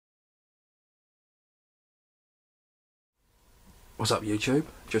What's up YouTube?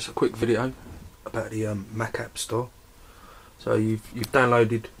 Just a quick video about the Mac App Store. So you've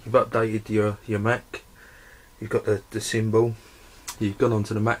downloaded, you've updated your Mac, you've got the symbol, you've gone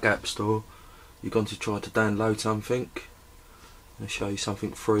onto the Mac App Store, you've gone to try to download something. I'll show you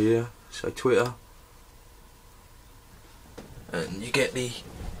something free here, so Twitter, and you get the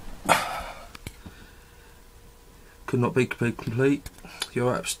could not be complete.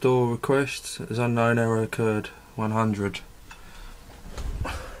 Your App Store request has unknown error occurred 100.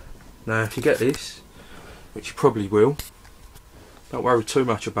 Now if you get this, which you probably will, don't worry too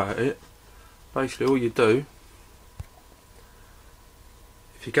much about it. Basically all you do,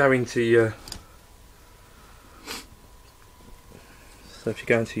 if you go into your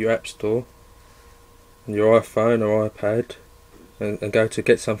App Store on your iPhone or iPad and go to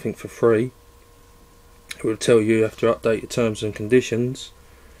get something for free, it will tell you have to update your terms and conditions.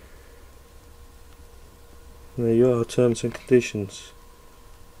 And there you are, terms and conditions.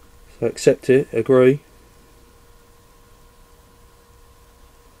 So accept it, agree,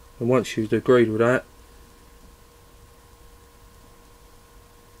 and once you've agreed with that,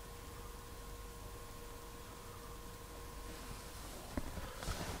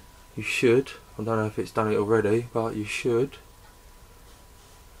 you should, I don't know if it's done it already, but you should.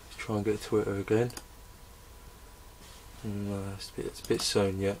 Let's try and get Twitter again. No, it's a bit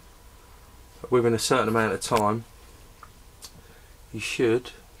soon yet. But within a certain amount of time, you should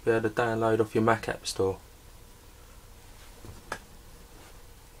be able to download off your Mac App Store.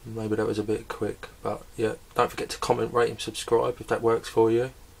 Maybe that was a bit quick, but yeah, don't forget to comment, rate and subscribe if that works for you.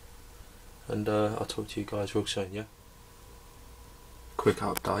 And I'll talk to you guys real soon, yeah? Quick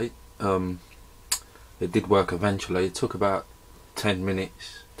update. It did work eventually. It took about 10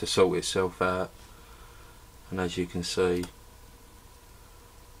 minutes to sort itself out. And as you can see,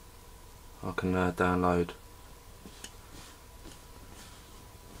 I can download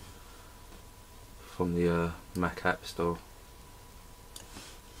from the Mac App Store.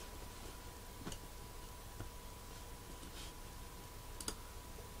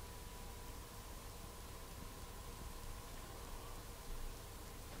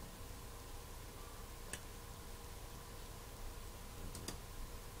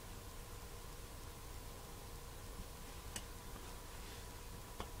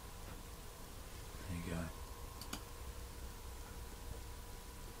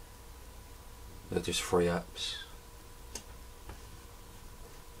 They're just free apps.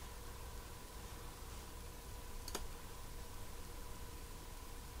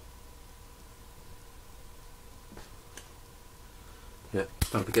 Yeah,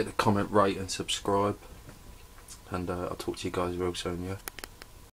 don't forget to comment, rate and subscribe, and I'll talk to you guys real soon, yeah?